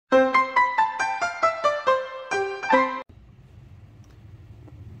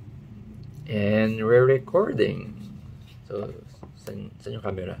And we're recording. So, saan yung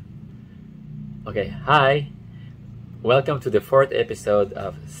camera? Okay, hi! Welcome to the 4th episode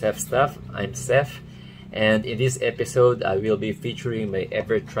of Seth Stuff. I'm Seth, and in this episode, I will be featuring my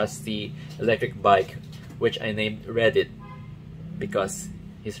ever-trusty electric bike, which I named Reddit, because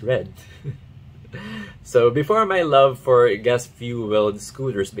he's red. So, before my love for gas-fueled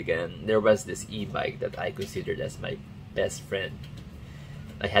scooters began, there was this e-bike that I considered as my best friend.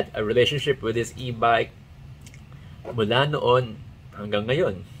 I had a relationship with this e-bike mula noon hanggang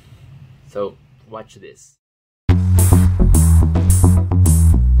ngayon. So, watch this.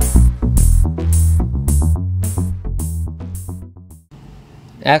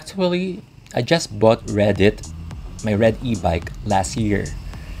 Actually, I just bought Reddit, my red e-bike, last year.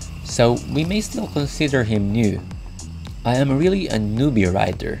 So, we may still consider him new. I am really a newbie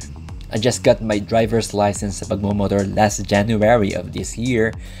rider. I just got my driver's license sa pagmomotor last January of this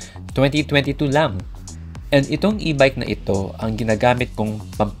year, 2022 lang. And itong e-bike na ito ang ginagamit kong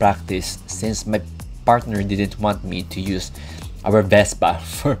pang-practice since my partner didn't want me to use our Vespa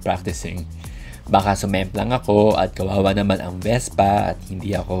for practicing. Baka sumemplang ako at kawawa naman ang Vespa at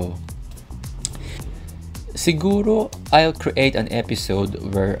hindi ako. Siguro, I'll create an episode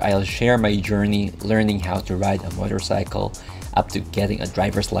where I'll share my journey learning how to ride a motorcycle up to getting a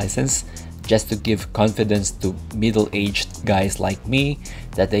driver's license, just to give confidence to middle-aged guys like me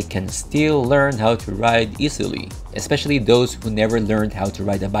that they can still learn how to ride easily, especially those who never learned how to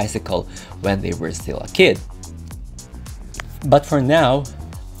ride a bicycle when they were still a kid. But for now,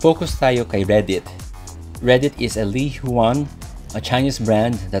 focus tayo kay Reddit. Reddit is a Li Huan, a Chinese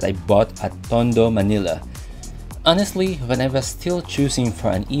brand that I bought at Tondo, Manila. Honestly, when I was still choosing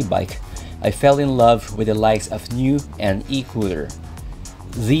for an e-bike, I fell in love with the likes of New and e-Cooler.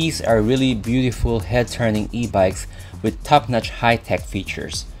 These are really beautiful head-turning e-bikes with top-notch high-tech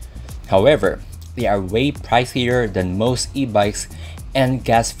features. However, they are way pricier than most e-bikes and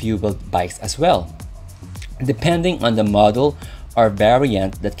gas-fueled bikes as well. Depending on the model or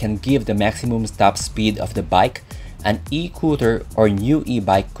variant that can give the maximum top speed of the bike, an e-Cooler or new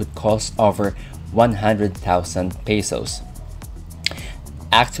e-bike could cost over 100,000 pesos.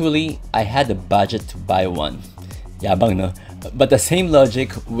 Actually, I had the budget to buy one. Yabang, no? But the same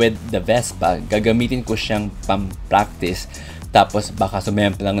logic with the Vespa, gagamitin ko siyang pang-practice, tapos baka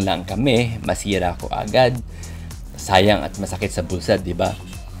sumemplang lang kami, masira ko agad. Sayang at masakit sa bulsa, di ba?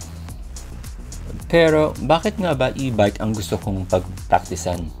 Pero, bakit nga ba e-bike ang gusto kong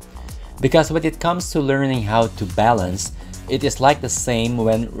pag-practicean? Because when it comes to learning how to balance, it is like the same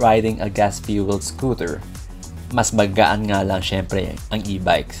when riding a gas-fueled scooter. Mas magaan nga lang syempre ang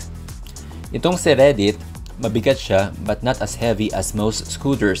e-bikes. Itong si Reddit, mabigat siya but not as heavy as most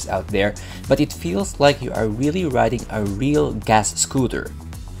scooters out there, but it feels like you are really riding a real gas scooter.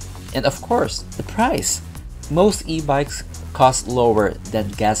 And of course, the price. Most e-bikes cost lower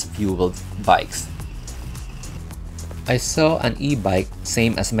than gas-fueled bikes. I saw an e-bike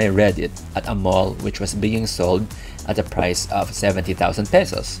same as my Reddit at a mall which was being sold at a price of 70,000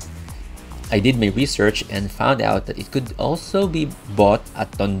 pesos. I did my research and found out that it could also be bought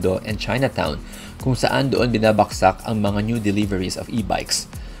at Tondo and Chinatown, kung saan doon binabaksak ang mga new deliveries of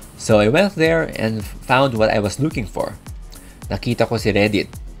e-bikes. So I went there and found what I was looking for. Nakita ko si Reddit.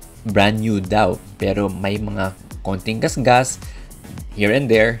 Brand new daw, pero may mga konting gas-gas here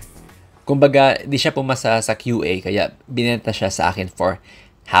and there. Kumbaga, di siya pumasa sa QA kaya binenta siya sa akin for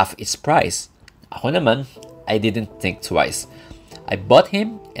half its price. Ako naman, I didn't think twice. I bought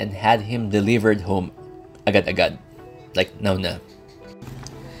him and had him delivered home agad-agad. Like now na.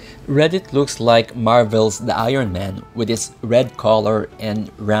 Reddit looks like Marvel's The Iron Man with its red color and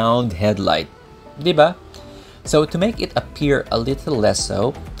round headlight. Diba? So to make it appear a little less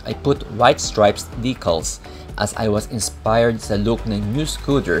so, I put white stripes decals as I was inspired sa look ng new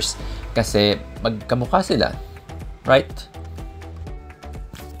scooters kasi magkamukha sila. Right?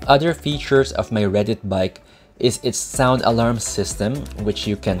 Other features of my Reddit bike is its sound alarm system, which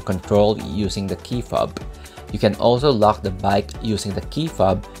you can control using the key fob. You can also lock the bike using the key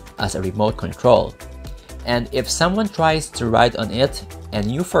fob as a remote control. And if someone tries to ride on it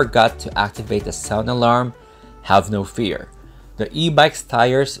and you forgot to activate the sound alarm, have no fear. The e-bike's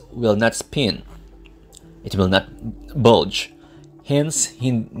tires will not spin. It will not bulge. Hence,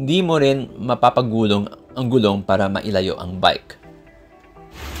 hindi mo rin mapapagulong ang gulong para mailayo ang bike.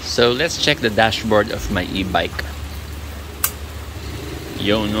 So let's check the dashboard of my e-bike.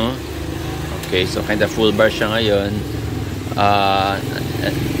 Yo, no? Okay, so kinda full bar siya ngayon.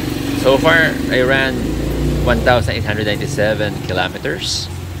 So far, I ran 1,897 kilometers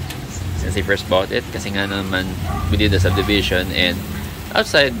since I first bought it. Kasi nga naman, we did the subdivision and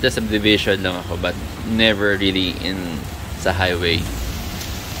Outside the subdivision lang ako, but never really in sa highway.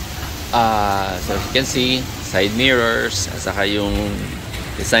 So as you can see, side mirrors, at saka yung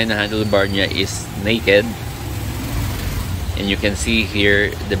design na handlebar niya is naked. And you can see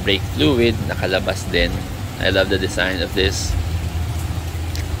here the brake fluid nakalabas din. I love the design of this.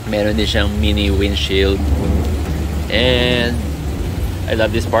 Meron din siyang mini windshield. And I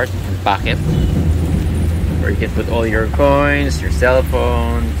love this part, yung pocket, where you can put all your coins, your cell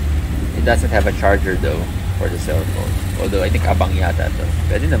phone. It doesn't have a charger though for the cell phone. Although I think abang yata to.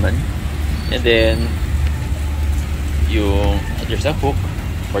 Pwede naman. And then there's a hook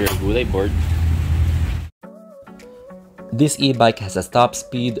for your gulay board. This e-bike has a top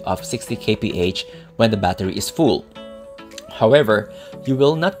speed of 60 kph when the battery is full. However, you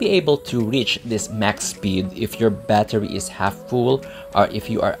will not be able to reach this max speed if your battery is half full or if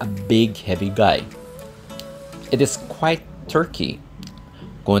you are a big heavy guy. It is quite turkey.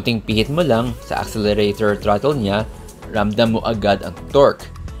 Konting pihit mo lang sa accelerator throttle niya, ramdam mo agad ang torque.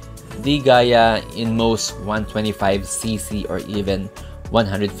 Di gaya in most 125cc or even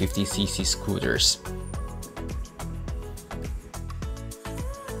 150cc scooters.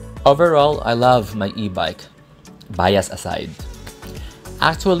 Overall, I love my e-bike, bias aside.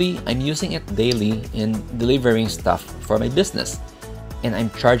 Actually, I'm using it daily in delivering stuff for my business, and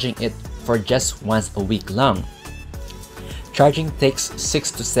I'm charging it for just once a week long. Charging takes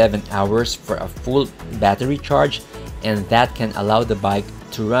 6 to 7 hours for a full battery charge, and that can allow the bike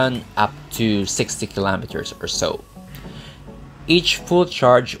to run up to 60 kilometers or so. Each full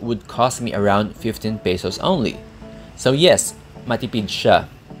charge would cost me around 15 pesos only. So yes, matipid siya.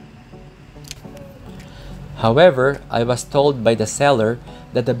 However, I was told by the seller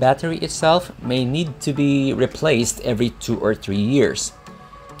that the battery itself may need to be replaced every 2 or 3 years.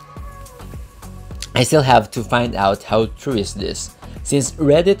 I still have to find out how true is this, since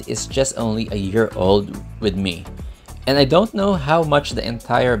Reddit is just only a year old with me. And I don't know how much the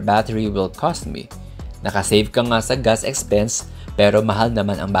entire battery will cost me. Nakasave ka nga sa gas expense, pero mahal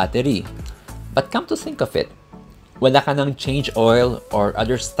naman ang battery. But come to think of it, wala ka ng change oil or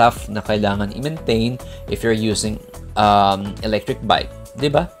other stuff na kailangan i-maintain if you're using electric bike, di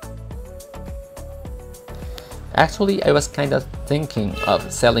ba? Actually, I was kind of thinking of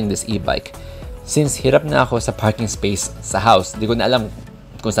selling this e-bike since hirap na ako sa parking space sa house. Di ko na alam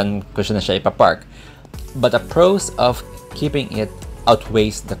kung saan ko na siya ipapark. But the pros of keeping it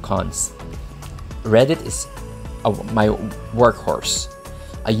outweighs the cons. Reddit is my workhorse.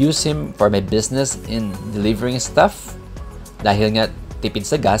 I use him for my business in delivering stuff dahil nga tipid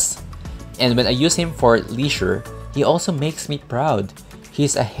sa gas. And when I use him for leisure, he also makes me proud.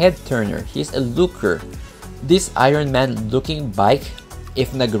 He's a head turner. He's a looker. This Iron Man looking bike,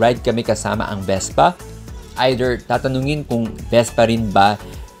 if nag-ride kami kasama ang Vespa, either tatanungin kung Vespa rin ba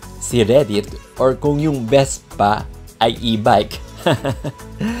si Reddit or kung yung Vespa ay e-bike.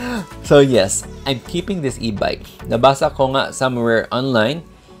 So yes, I'm keeping this e-bike. Nabasa ko nga somewhere online,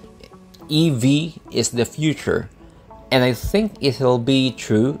 EV is the future. And I think it will be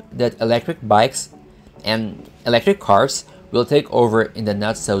true that electric bikes and electric cars will take over in the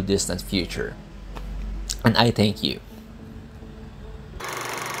not so distant future. And I thank you.